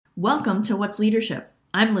Welcome to What's Leadership?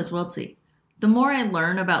 I'm Liz Wiltsey. The more I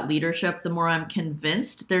learn about leadership, the more I'm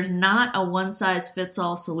convinced there's not a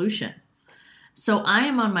one-size-fits-all solution. So I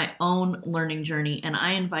am on my own learning journey, and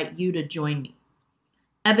I invite you to join me.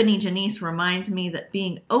 Ebony Janice reminds me that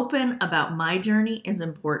being open about my journey is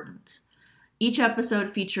important. Each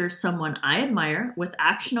episode features someone I admire with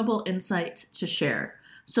actionable insight to share.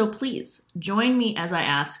 So please join me as I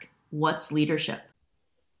ask, what's leadership?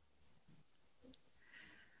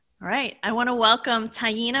 All right, I want to welcome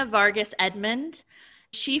Taina Vargas Edmond.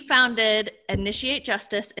 She founded Initiate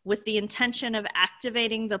Justice with the intention of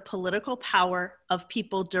activating the political power of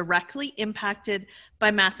people directly impacted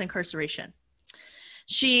by mass incarceration.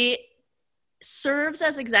 She serves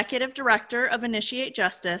as executive director of Initiate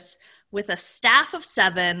Justice with a staff of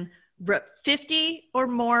 7, 50 or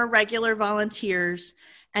more regular volunteers,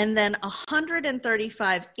 and then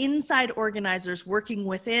 135 inside organizers working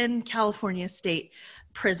within California state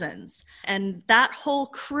prisons. And that whole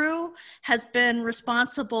crew has been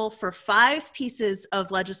responsible for 5 pieces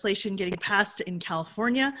of legislation getting passed in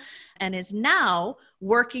California and is now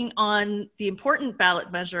working on the important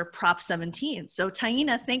ballot measure, Prop 17. So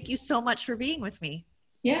Taina, thank you so much for being with me.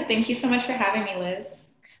 Yeah, thank you so much for having me, Liz.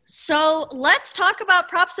 So let's talk about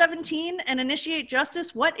Prop 17 and Initiate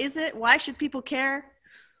Justice. What is it? Why should people care?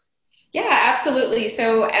 Yeah, absolutely.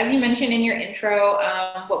 So as you mentioned in your intro,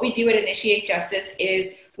 what we do at Initiate Justice is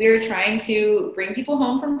we're trying to bring people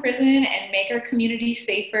home from prison and make our community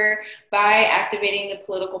safer by activating the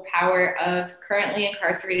political power of currently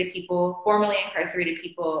incarcerated people, formerly incarcerated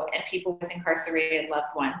people, and people with incarcerated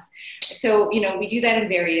loved ones. So, we do that in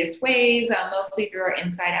various ways, mostly through our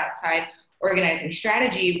inside-outside organizing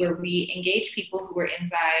strategy, where we engage people who are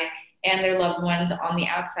inside and their loved ones on the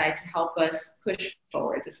outside to help us push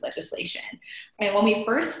forward this legislation. And when we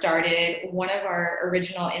first started, one of our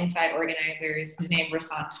original inside organizers, who's named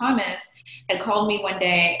Rasan Thomas, had called me one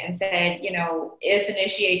day and said, if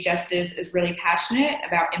Initiate Justice is really passionate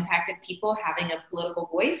about impacted people having a political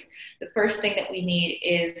voice, the first thing that we need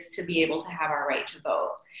is to be able to have our right to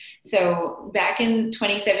vote. So back in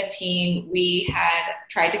 2017, we had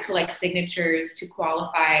tried to collect signatures to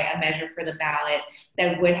qualify a measure for the ballot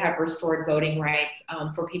that would have restored voting rights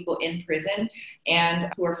for people in prison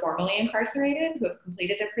and who are formerly incarcerated, who have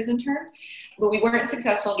completed their prison term. But we weren't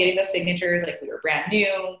successful in getting those signatures. Like, we were brand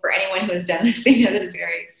new. For anyone who has done this, they know that it's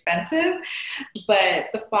very expensive. But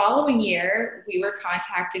the following year, we were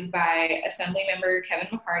contacted by Assembly Member Kevin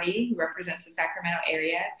McCarty, who represents the Sacramento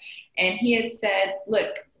area. And he had said,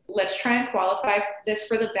 look, let's try and qualify this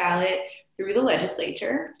for the ballot through the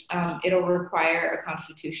legislature. It'll require a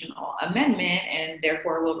constitutional amendment and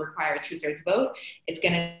therefore will require a 2/3 vote. It's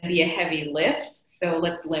going to be a heavy lift, so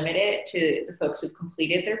let's limit it to the folks who've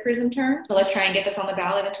completed their prison term. So let's try and get this on the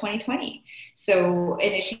ballot in 2020. So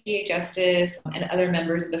Initiate Justice and other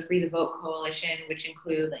members of the Free the Vote Coalition, which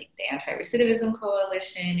include like the Anti-Recidivism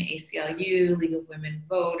Coalition, ACLU, League of Women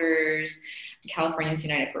Voters, Californians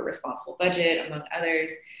United for a Responsible Budget, among others,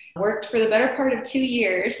 worked for the better part of 2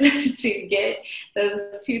 years to get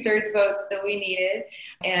those 2/3 votes that we needed.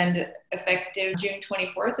 And effective June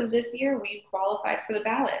 24th of this year, we qualified for the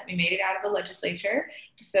ballot. We made it out of the legislature.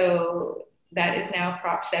 So that is now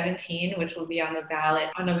Prop 17, which will be on the ballot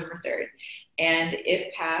on November 3rd. And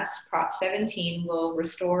if passed, Prop 17 will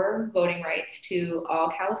restore voting rights to all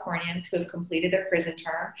Californians who have completed their prison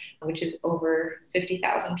term, which is over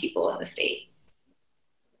 50,000 people in the state.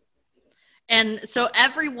 And so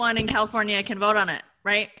everyone in California can vote on it,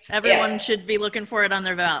 right? Everyone should be looking for it on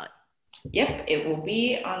their ballot. Yep, it will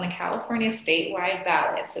be on the California statewide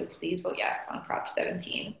ballot. So please vote yes on Prop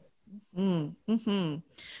 17. Mm-hmm.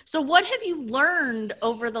 So what have you learned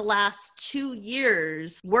over the last 2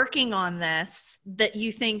 years working on this that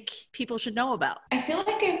you think people should know about? I feel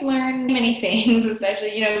like I've learned many things,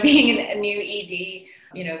 especially, being a new ED,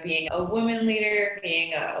 being a woman leader,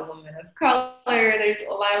 being a woman of color. There's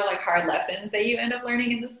a lot of hard lessons that you end up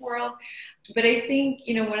learning in this world. But I think,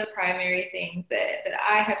 one of the primary things that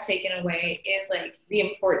I have taken away is the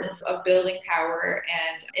importance of building power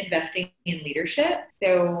and investing in leadership.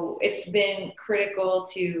 So it's been critical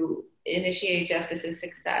to Initiate Justice's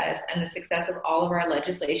success and the success of all of our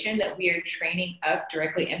legislation that we are training up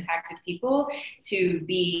directly impacted people to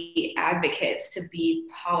be advocates, to be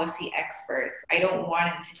policy experts. I don't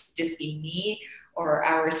want it to just be me or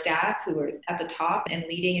our staff who are at the top and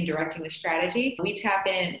leading and directing the strategy. We tap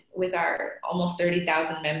in with our almost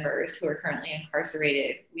 30,000 members who are currently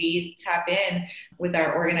incarcerated. We tap in with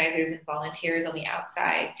our organizers and volunteers on the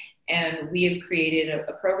outside. And we have created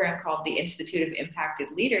a program called the Institute of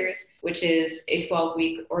Impacted Leaders, which is a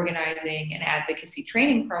 12-week organizing and advocacy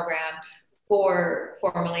training program for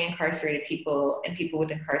formerly incarcerated people and people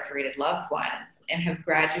with incarcerated loved ones, and have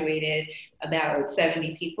graduated about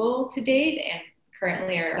 70 people to date, and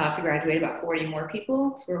currently are about to graduate about 40 more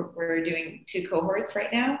people. So we're doing 2 cohorts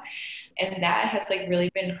right now. And that has like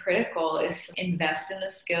really been critical, is to invest in the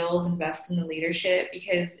skills, invest in the leadership,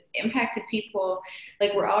 because impacted people,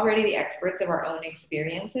 like, we're already the experts of our own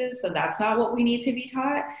experiences. So that's not what we need to be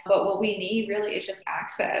taught. But what we need really is just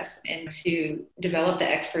access and to develop the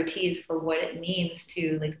expertise for what it means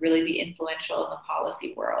to like really be influential in the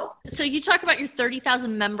policy world. So you talk about your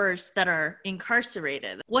 30,000 members that are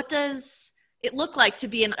incarcerated. What does it look like to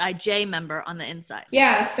be an IJ member on the inside?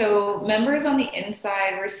 Yeah, so members on the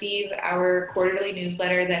inside receive our quarterly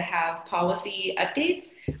newsletter that have policy updates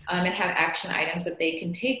and have action items that they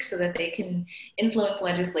can take so that they can influence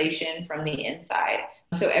legislation from the inside.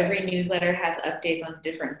 So every newsletter has updates on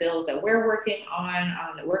different bills that we're working on,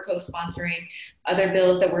 that we're co-sponsoring, other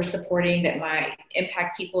bills that we're supporting that might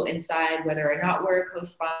impact people inside, whether or not we're a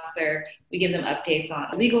co-sponsor. We give them updates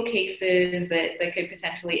on legal cases that could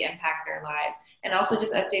potentially impact their lives, and also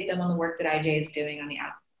just update them on the work that IJ is doing on the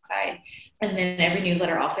outside. And then every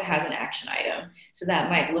newsletter also has an action item. So that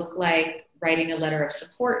might look like writing a letter of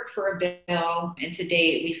support for a bill. And to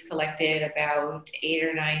date, we've collected about 8,000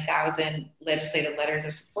 or 9,000 legislative letters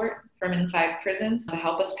of support from inside prisons to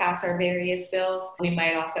help us pass our various bills. We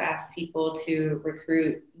might also ask people to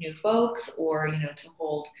recruit new folks, or, to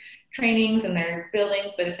hold trainings in their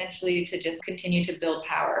buildings, but essentially to just continue to build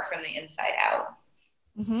power from the inside out.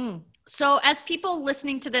 Mm-hmm. So as people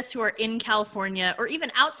listening to this who are in California or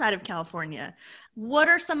even outside of California, what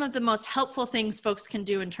are some of the most helpful things folks can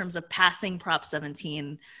do in terms of passing Prop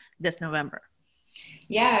 17 this November?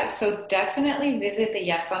 Yeah, so definitely visit the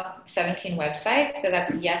Yes on 17 website. So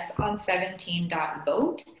that's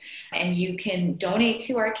yeson17.vote. And you can donate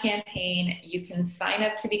to our campaign. You can sign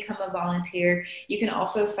up to become a volunteer. You can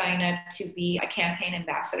also sign up to be a campaign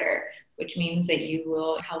ambassador, which means that you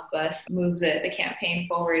will help us move the campaign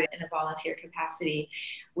forward in a volunteer capacity.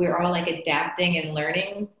 We're all like adapting and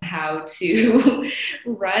learning how to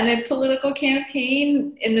run a political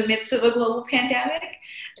campaign in the midst of a global pandemic.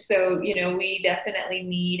 So, we definitely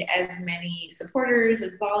need as many supporters,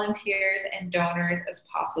 as volunteers, and donors as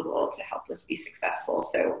possible to help us be successful.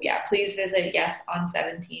 So yeah, please visit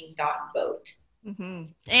yeson17.vote. Mm-hmm.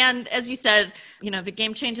 And as you said, the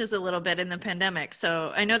game changes a little bit in the pandemic.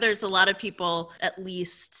 So I know there's a lot of people, at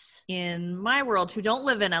least in my world, who don't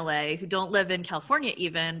live in LA, who don't live in California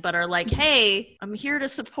even, but are like, hey, I'm here to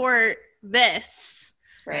support this.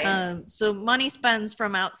 Right. So money spends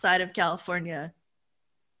from outside of California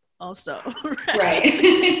also.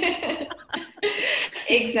 Right.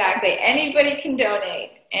 Exactly. Anybody can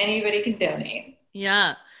donate.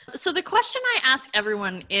 Yeah. So the question I ask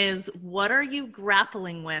everyone is, what are you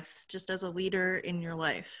grappling with just as a leader in your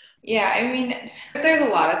life? Yeah, I mean, there's a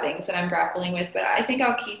lot of things that I'm grappling with, but I think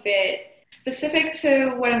I'll keep it specific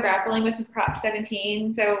to what I'm grappling with Prop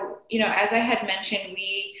 17. So, as I had mentioned,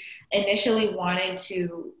 we initially wanted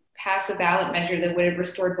to pass a ballot measure that would have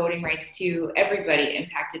restored voting rights to everybody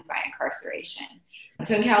impacted by incarceration.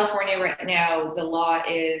 So in California right now, the law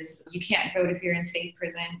is you can't vote if you're in state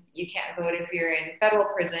prison, you can't vote if you're in federal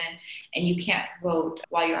prison, and you can't vote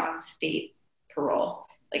while you're on state parole,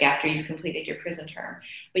 like after you've completed your prison term.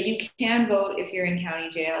 But you can vote if you're in county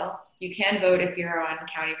jail, you can vote if you're on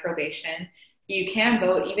county probation, you can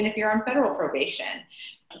vote even if you're on federal probation.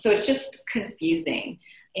 So it's just confusing.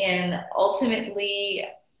 And ultimately,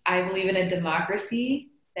 I believe in a democracy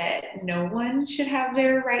that no one should have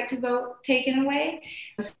their right to vote taken away,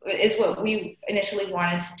 is what we initially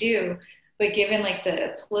wanted to do. But given like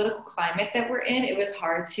the political climate that we're in, it was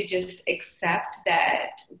hard to just accept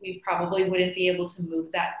that we probably wouldn't be able to move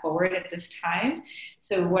that forward at this time.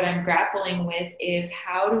 So what I'm grappling with is,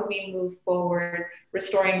 how do we move forward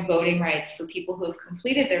restoring voting rights for people who have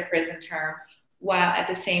completed their prison term, while at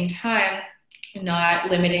the same time not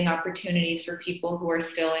limiting opportunities for people who are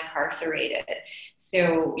still incarcerated.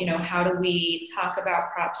 So, how do we talk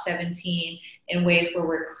about Prop 17 in ways where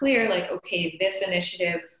we're clear, like, okay, this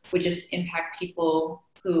initiative would just impact people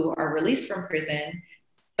who are released from prison,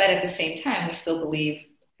 but at the same time, we still believe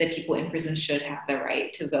that people in prison should have the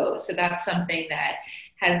right to vote. So that's something that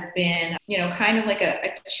has been, kind of like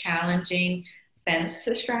a challenging fence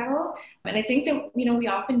to straddle. And I think that, we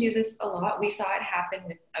often do this a lot. We saw it happen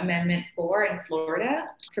with Amendment 4 in Florida.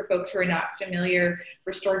 For folks who are not familiar,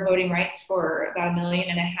 restored voting rights for about 1.5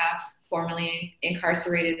 million, 4 million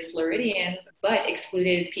incarcerated Floridians, but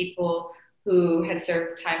excluded people who had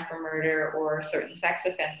served time for murder or certain sex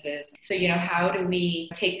offenses. So, how do we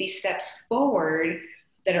take these steps forward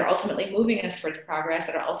that are ultimately moving us towards progress,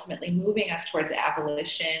 that are ultimately moving us towards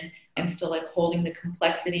abolition, and still like holding the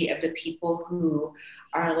complexity of the people who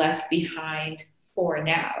are left behind for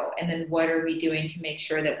now. And then what are we doing to make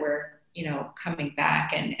sure that we're, coming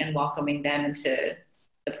back and welcoming them into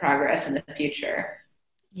the progress in the future?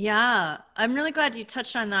 Yeah, I'm really glad you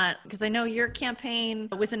touched on that, because I know your campaign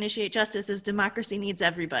with Initiate Justice is Democracy Needs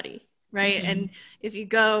Everybody, right? Mm-hmm. And if you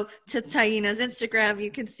go to Taina's Instagram,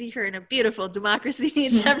 you can see her in a beautiful Democracy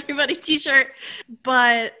Needs Everybody t-shirt.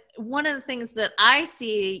 But one of the things that I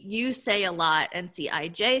see you say a lot and see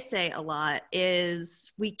IJ say a lot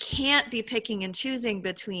is we can't be picking and choosing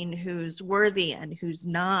between who's worthy and who's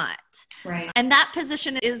not. Right. And that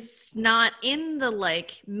position is not in the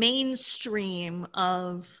like mainstream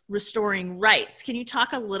of restoring rights. Can you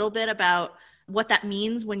talk a little bit about what that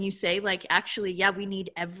means when you say like, actually, yeah, we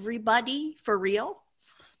need everybody for real?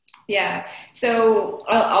 Yeah. So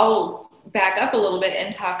I'll back up a little bit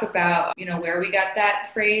and talk about, where we got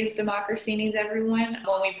that phrase, democracy needs everyone.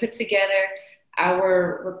 When we put together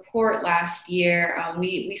our report last year,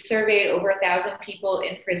 we surveyed over 1,000 people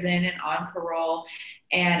in prison and on parole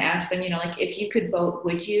and asked them, if you could vote, what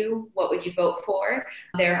would you vote for?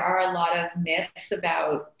 There are a lot of myths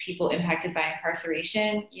about people impacted by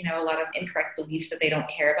incarceration, a lot of incorrect beliefs that they don't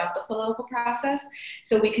care about the political process.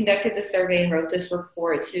 So we conducted the survey and wrote this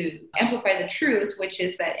report to amplify the truth, which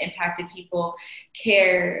is that impacted people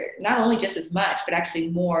care not only just as much, but actually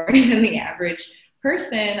more than the average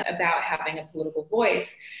person about having a political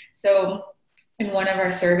voice. So in one of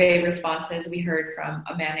our survey responses, we heard from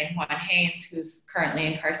a man named Juan Haynes, who's currently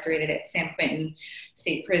incarcerated at San Quentin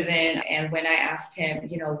State Prison. And when I asked him,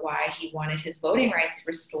 why he wanted his voting rights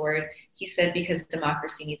restored, he said, because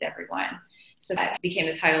democracy needs everyone. So that became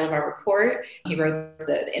the title of our report. He wrote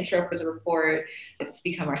the intro for the report. It's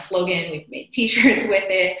become our slogan. We've made t-shirts with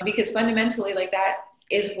it because fundamentally like that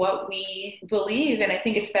is what we believe. And I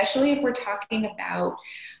think especially if we're talking about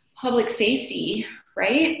public safety,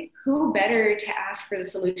 right? Who better to ask for the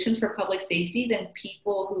solutions for public safety than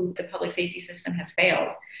people who the public safety system has failed?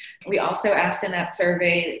 We also asked in that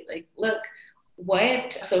survey, like, look,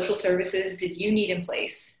 what social services did you need in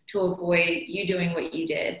place to avoid you doing what you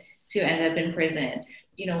did to end up in prison?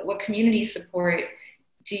 What community support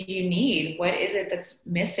do you need? What is it that's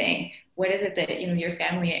missing? What is it that, your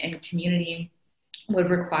family and community would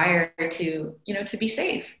require to be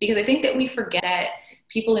safe? Because I think that we forget that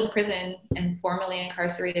people in prison and formerly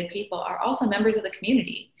incarcerated people are also members of the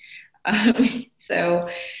community. So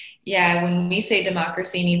yeah, when we say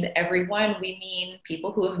democracy needs everyone, we mean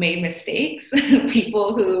people who have made mistakes,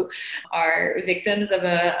 people who are victims of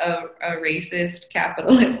a racist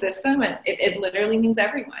capitalist system. And it literally means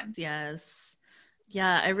everyone. Yes.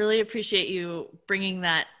 Yeah, I really appreciate you bringing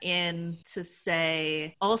that in to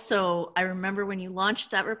say, also, I remember when you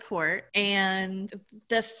launched that report and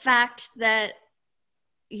the fact that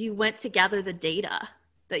you went to gather the data,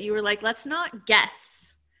 that you were like, let's not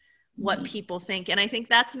guess what people think. And I think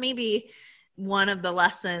that's maybe one of the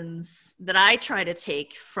lessons that I try to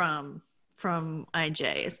take from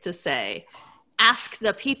IJ is to say, ask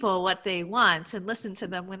the people what they want and listen to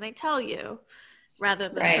them when they tell you rather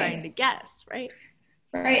than trying to guess, right?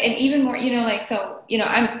 Right. And even more,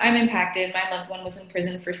 I'm impacted. My loved one was in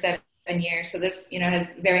prison for 7 years. So this, has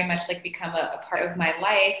very much like become a part of my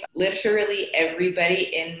life. Literally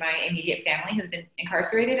everybody in my immediate family has been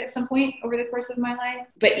incarcerated at some point over the course of my life.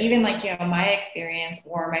 But even like, my experience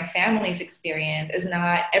or my family's experience is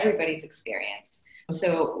not everybody's experience.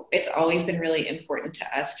 So it's always been really important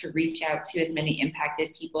to us to reach out to as many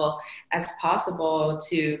impacted people as possible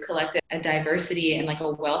to collect a diversity and like a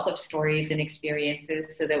wealth of stories and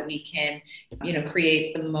experiences so that we can,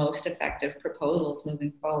 create the most effective proposals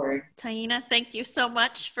moving forward. Taina, thank you so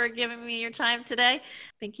much for giving me your time today.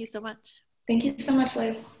 Thank you so much. Thank you so much,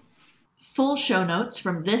 Liz. Full show notes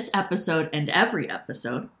from this episode and every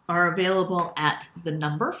episode are available at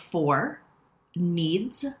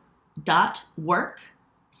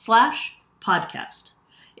 4needs.work/podcast.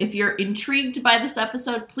 If you're intrigued by this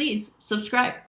episode, please subscribe.